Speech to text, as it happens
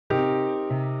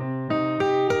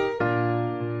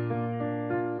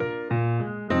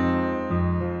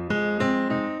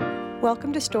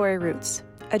Welcome to Story Roots,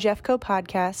 a Jeffco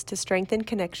podcast to strengthen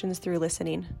connections through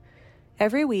listening.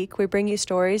 Every week, we bring you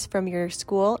stories from your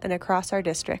school and across our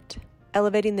district,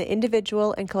 elevating the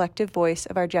individual and collective voice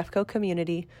of our Jeffco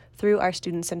community through our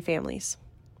students and families.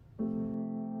 My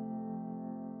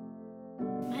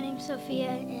name's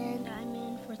Sophia, and I'm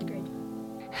in 4th grade.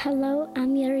 Hello,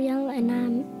 I'm Uriel, and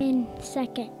I'm in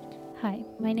 2nd. Hi,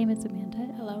 my name is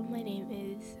Amanda. Hello, my name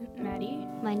is Maddie.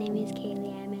 My name is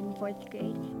Kaylee. I'm in 4th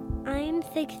grade. I'm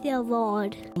 6 years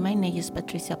old. My name is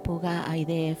Patricia Puga,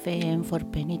 IDFM for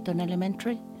Pennington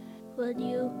Elementary. Will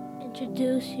you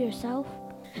introduce yourself?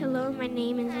 Hello, my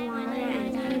name is Wanda,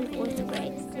 and I'm in 4th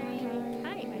grade.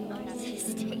 Hi, my name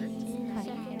is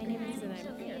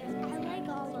I like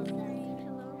all of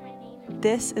them.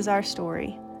 This is our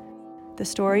story, the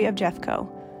story of Jeffco,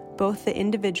 both the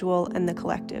individual and the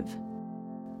collective.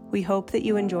 We hope that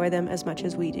you enjoy them as much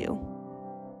as we do.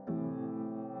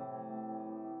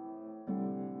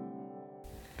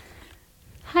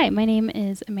 Hi, my name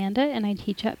is Amanda, and I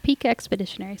teach at Peak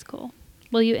Expeditionary School.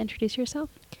 Will you introduce yourself?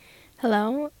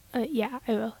 Hello. I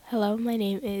will. Hello, my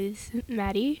name is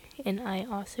Maddie, and I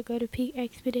also go to Peak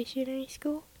Expeditionary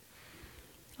School.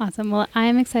 Awesome. Well,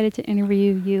 I'm excited to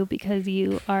interview you because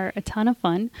you are a ton of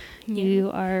fun. Yeah. You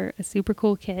are a super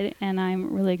cool kid, and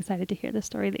I'm really excited to hear the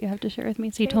story that you have to share with me.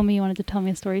 So you told me you wanted to tell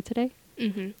me a story today?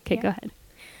 Mm-hmm. Okay, Go ahead.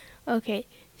 Okay,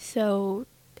 so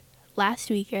last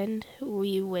weekend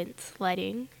we went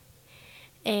sledding,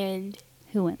 and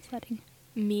Who went sledding?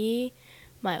 me,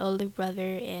 my older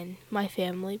brother, and my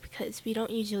family, because we don't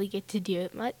usually get to do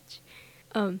it much.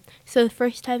 So the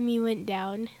first time we went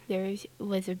down, there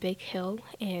was a big hill,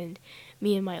 and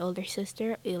me and my older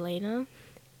sister, Elena,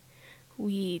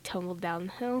 we tumbled down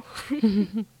the hill.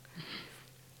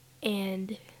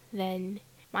 And then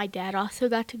my dad also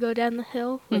got to go down the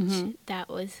hill, which that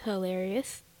was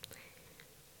hilarious.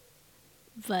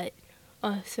 But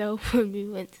also, when we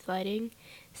went sledding,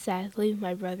 sadly,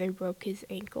 my brother broke his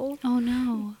ankle. Oh,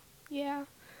 no. Yeah.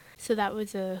 So that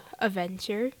was a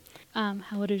adventure. How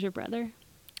old is your brother?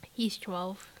 He's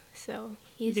 12, so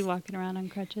Is he walking around on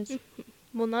crutches?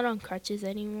 well, not on crutches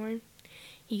anymore.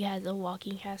 He has a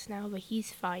walking cast now, but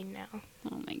he's fine now.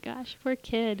 Oh my gosh, poor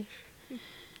kid.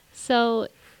 So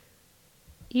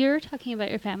you're talking about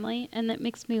your family, and that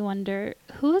makes me wonder,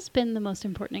 who has been the most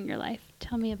important in your life?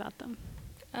 Tell me about them.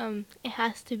 It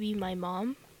has to be my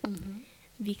mom,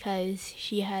 because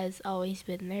she has always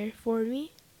been there for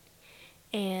me,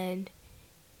 and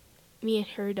me and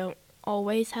her don't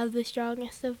always have the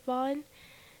strongest of bond,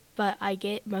 but I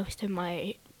get most of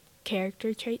my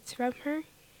character traits from her.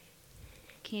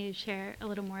 Can you share a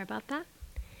little more about that?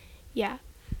 Yeah,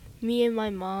 me and my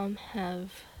mom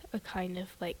have a kind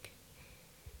of like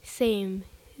same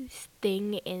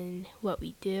thing in what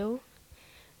we do.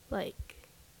 Like,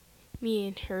 me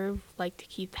and her like to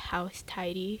keep the house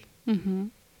tidy,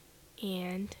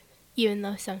 and even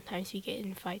though sometimes we get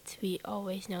in fights, we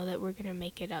always know that we're gonna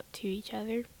make it up to each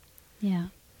other. Yeah,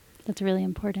 that's really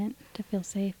important to feel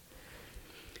safe.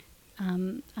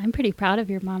 I'm pretty proud of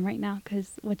your mom right now,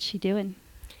 because what's she doing?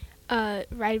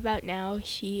 Right about now,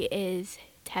 she is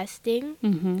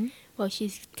testing. Well,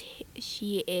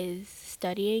 she is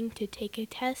studying to take a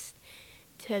test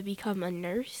to become a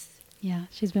nurse. Yeah,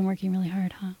 she's been working really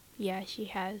hard, huh? Yeah, she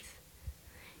has.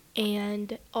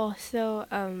 And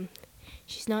also,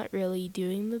 she's not really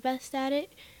doing the best at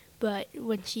it, but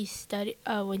when she studied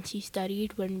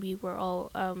when we were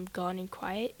all gone and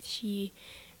quiet, she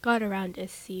got around a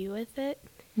C with it,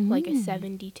 like a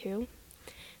 72.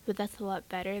 But that's a lot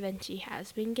better than she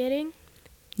has been getting.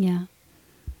 Yeah.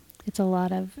 It's a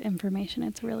lot of information.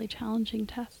 It's a really challenging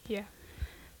test. Yeah.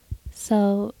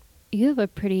 So you have a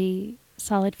pretty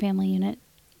solid family unit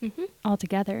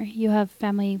altogether. You have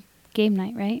family game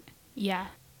night, right? Yeah.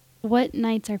 What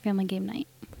nights are family game night?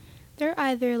 They're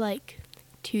either like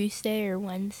Tuesday or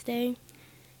Wednesday.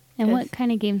 And what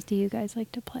kind of games do you guys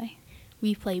like to play?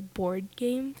 We play board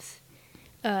games.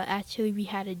 Actually, we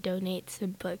had to donate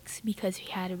some books because we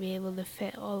had to be able to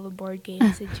fit all the board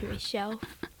games into a shelf.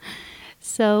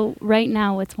 So right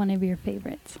now, what's one of your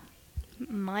favorites?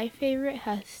 My favorite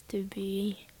has to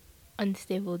be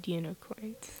Unstable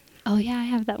Unicorns. Oh yeah, I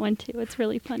have that one too. It's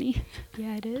really funny.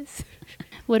 Yeah, it is.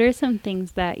 What are some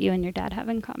things that you and your dad have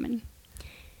in common?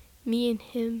 Me and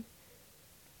him,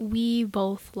 we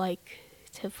both like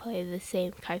to play the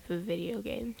same type of video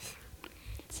games.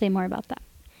 Say more about that.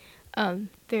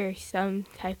 There are some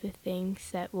type of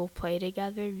things that we'll play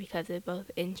together because it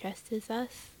both interests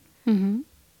us.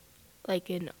 Like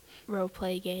a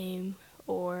role-play game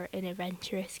or an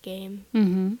adventurous game.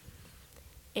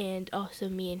 And also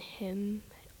me and him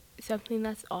something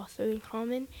that's also in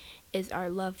common is our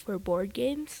love for board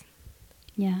games.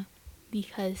 Yeah.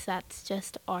 Because that's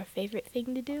just our favorite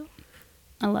thing to do.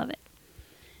 I love it.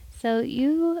 So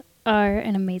you are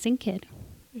an amazing kid,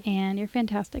 and you're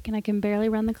fantastic, and I can barely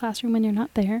run the classroom when you're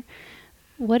not there.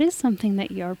 What is something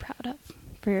that you're proud of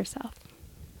for yourself?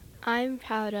 I'm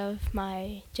proud of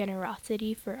my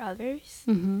generosity for others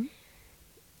Mm-hmm.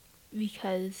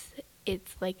 because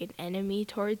it's like an enemy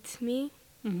towards me.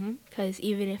 Mm-hmm. Because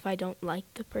even if I don't like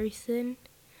the person,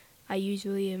 I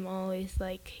usually am always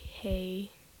like,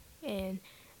 hey, and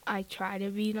I try to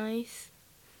be nice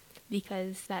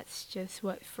because that's just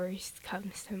what first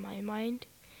comes to my mind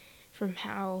from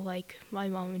how like my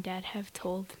mom and dad have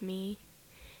told me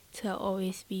to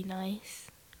always be nice.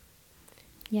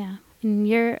 Yeah.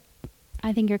 And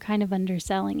I think you're kind of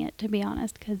underselling it, to be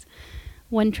honest, because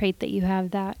one trait that you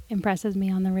have that impresses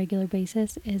me on the regular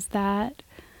basis is that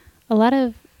a lot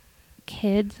of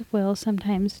kids will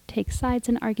sometimes take sides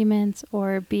in arguments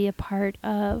or be a part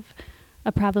of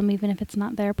a problem even if it's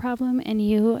not their problem, and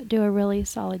you do a really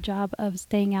solid job of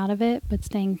staying out of it but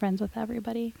staying friends with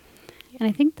everybody. Yeah. And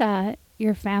I think that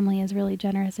your family is really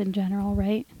generous in general,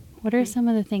 right? What are some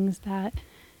of the things that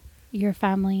your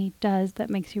family does that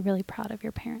makes you really proud of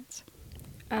your parents?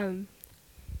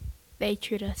 They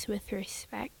treat us with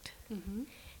respect,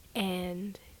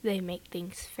 and they make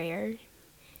things fair.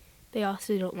 They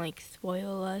also don't like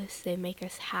spoil us. They make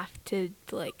us have to,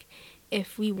 like,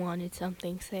 if we wanted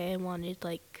something, say I wanted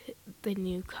like the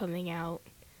new coming out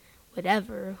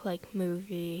whatever, like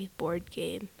movie, board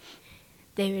game,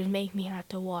 they would make me have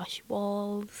to wash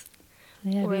walls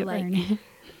or like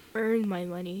earn my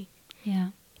money.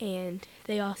 Yeah. And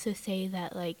they also say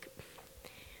that like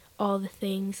all the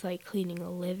things like cleaning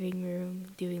a living room,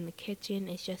 doing the kitchen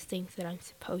is just things that I'm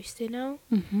supposed to know,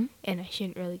 and I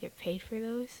shouldn't really get paid for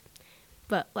those.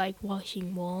 But like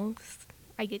washing walls,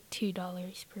 I get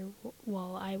 $2 per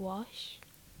wall I wash.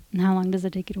 And how long does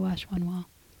it take you to wash one wall?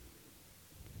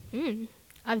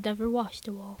 I've never washed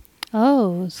a wall.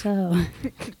 Oh, so.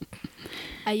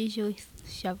 I usually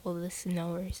shovel the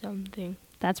snow or something.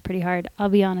 That's pretty hard. I'll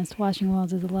be honest, washing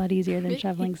walls is a lot easier than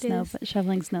shoveling It snow, is. but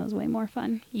shoveling snow is way more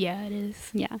fun. Yeah, it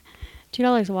is. Yeah.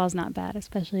 $2 a wall is not bad,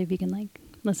 especially if you can like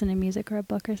listen to music or a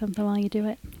book or something while you do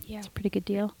it. Yeah. It's a pretty good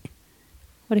deal.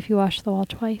 What if you wash the wall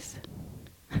twice?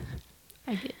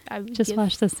 I would Just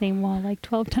wash the same wall like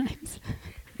 12 times.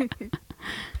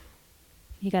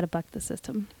 You got to buck the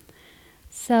system.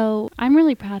 So I'm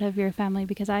really proud of your family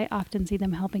because I often see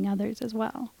them helping others as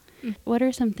well. What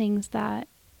are some things that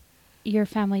your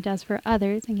family does for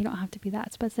others, and you don't have to be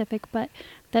that specific, but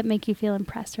that make you feel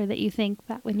impressed, or that you think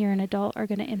that when you're an adult are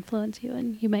going to influence you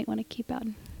and you might want to keep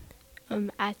on?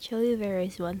 Actually, there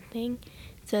is one thing.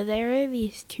 So there are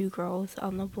these two girls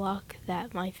on the block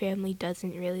that my family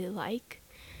doesn't really like,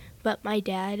 but my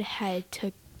dad had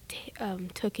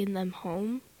taken them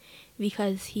home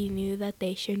because he knew that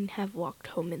they shouldn't have walked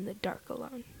home in the dark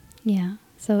alone. Yeah.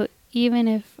 So even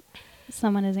if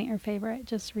someone isn't your favorite,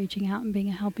 just reaching out and being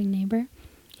a helping neighbor,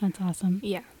 that's awesome.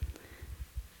 Yeah.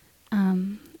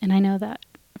 And I know that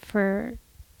for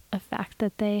a fact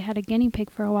that they had a guinea pig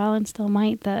for a while and still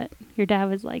might, that your dad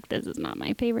was like, this is not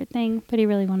my favorite thing, but he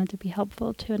really wanted to be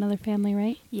helpful to another family,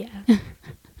 right? Yeah. Do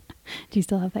you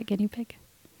still have that guinea pig?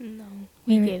 No.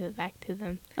 We gave it back to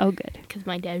them. Oh, good. Because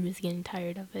my dad was getting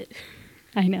tired of it.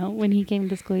 I know. When he came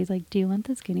to school, he's like, do you want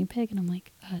this guinea pig? And I'm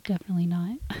like, definitely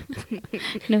not.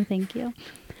 No, thank you.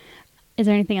 Is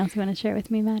there anything else you want to share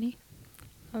with me, Maddie?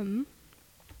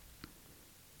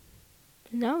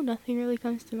 No, nothing really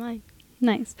comes to mind.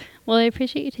 Nice. Well, I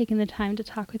appreciate you taking the time to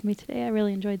talk with me today. I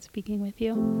really enjoyed speaking with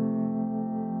you.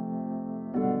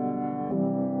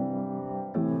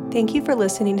 Thank you for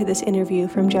listening to this interview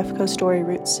from Jeffco Story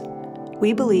Roots.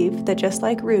 We believe that just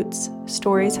like roots,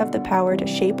 stories have the power to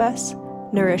shape us,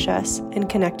 nourish us, and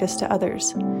connect us to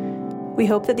others. We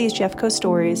hope that these Jeffco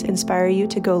stories inspire you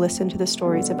to go listen to the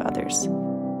stories of others.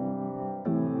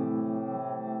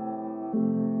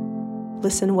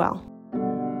 Listen well.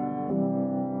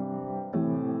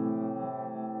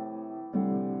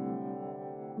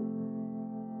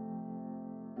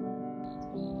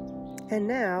 And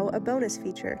now, a bonus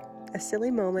feature, a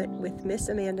silly moment with Miss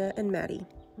Amanda and Maddie.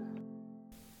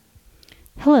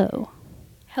 Hello.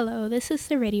 Hello, this is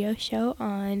the radio show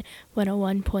on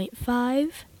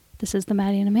 101.5. This is the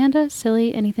Maddie and Amanda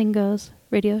Silly Anything Goes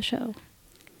radio show.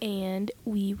 And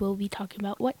we will be talking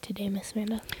about what today, Miss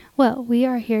Amanda? Well, we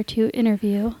are here to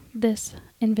interview this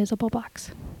invisible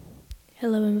box.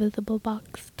 Hello, invisible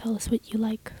box. Tell us what you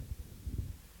like.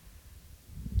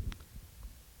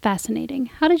 Fascinating.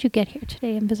 How did you get here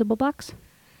today, invisible box?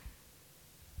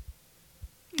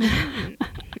 I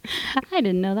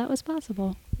didn't know that was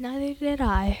possible. Neither did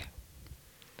I.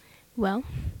 Well,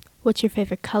 what's your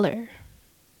favorite color?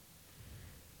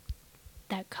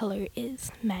 That color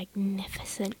is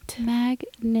magnificent.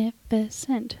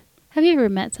 Magnificent. Have you ever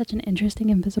met such an interesting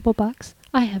invisible box?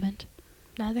 I haven't.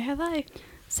 Neither have I.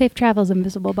 Safe travels,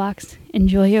 invisible box.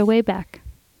 Enjoy your way back.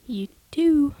 You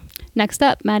too. Next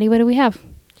up, Maddie, what do we have?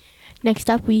 Next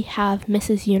up, we have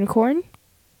Mrs. Unicorn.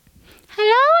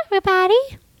 Hello,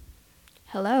 everybody.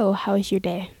 Hello, how is your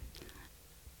day?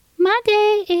 My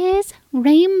day is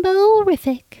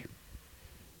rainbow-rific.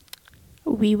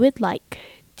 We would like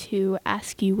to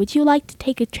ask you, would you like to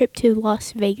take a trip to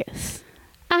Las Vegas?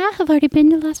 I have already been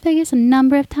to Las Vegas a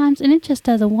number of times, and it just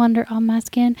does a wonder on my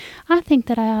skin. I think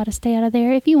that I ought to stay out of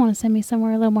there. If you want to send me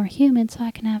somewhere a little more humid so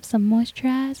I can have some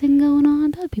moisturizing going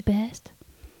on, that'd be best.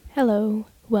 Hello.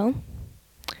 Well,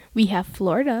 we have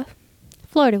Florida.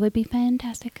 Florida would be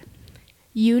fantastic.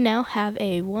 You now have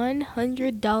a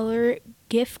 $100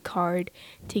 gift card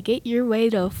to get your way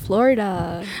to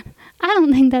Florida. I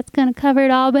don't think that's going to cover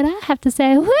it all, but I have to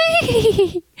say,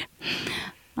 whee!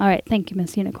 All right, thank you,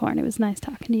 Miss Unicorn. It was nice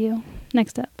talking to you.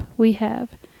 Next up, we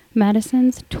have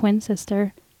Madison's twin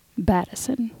sister,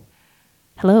 Baddison.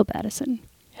 Hello, Baddison.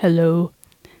 Hello.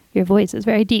 Your voice is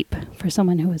very deep for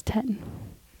someone who is 10.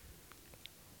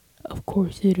 Of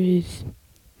course it is.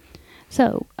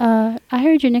 So, I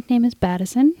heard your nickname is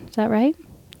Baddison. Is that right?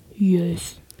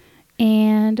 Yes.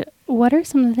 And what are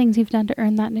some of the things you've done to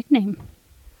earn that nickname?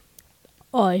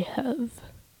 I have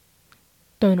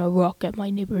thrown a rock at my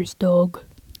neighbor's dog.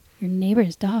 Your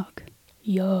neighbor's dog.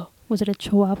 Yeah. Was it a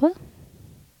Chihuahua?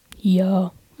 Yeah.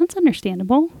 That's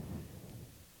understandable.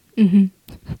 Mm-hmm.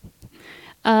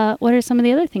 What are some of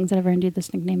the other things that have earned you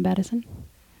this nickname, Baddison?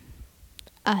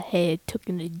 I had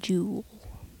taken a jewel.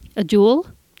 A jewel?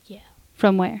 Yeah.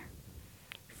 From where?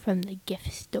 From the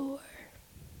gift store.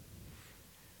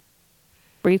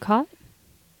 Were you caught?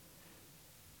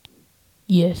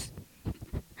 Yes.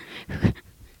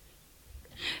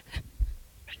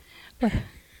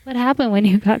 What happened when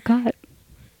you got caught?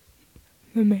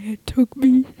 The man took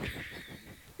me.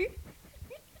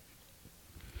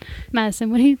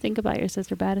 Madison, what do you think about your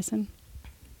sister, Baddison?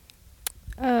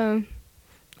 I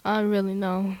don't really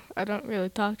know. I don't really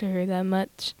talk to her that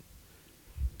much.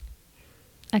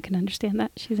 I can understand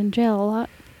that. She's in jail a lot.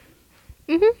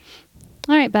 Mm-hmm.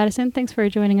 All right, Baddison, thanks for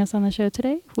joining us on the show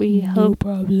today. We hope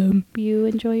problem. you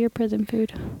enjoy your prison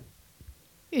food.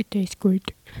 It tastes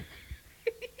great.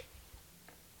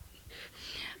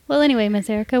 Well, anyway, Miss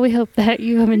Erica, we hope that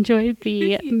you have enjoyed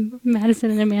the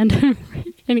Madison and Amanda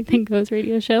Anything Goes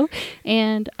radio show.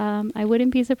 And I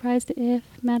wouldn't be surprised if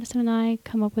Madison and I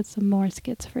come up with some more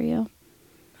skits for you.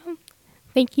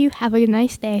 Thank you. Have a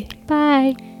nice day.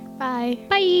 Bye. Bye.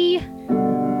 Bye.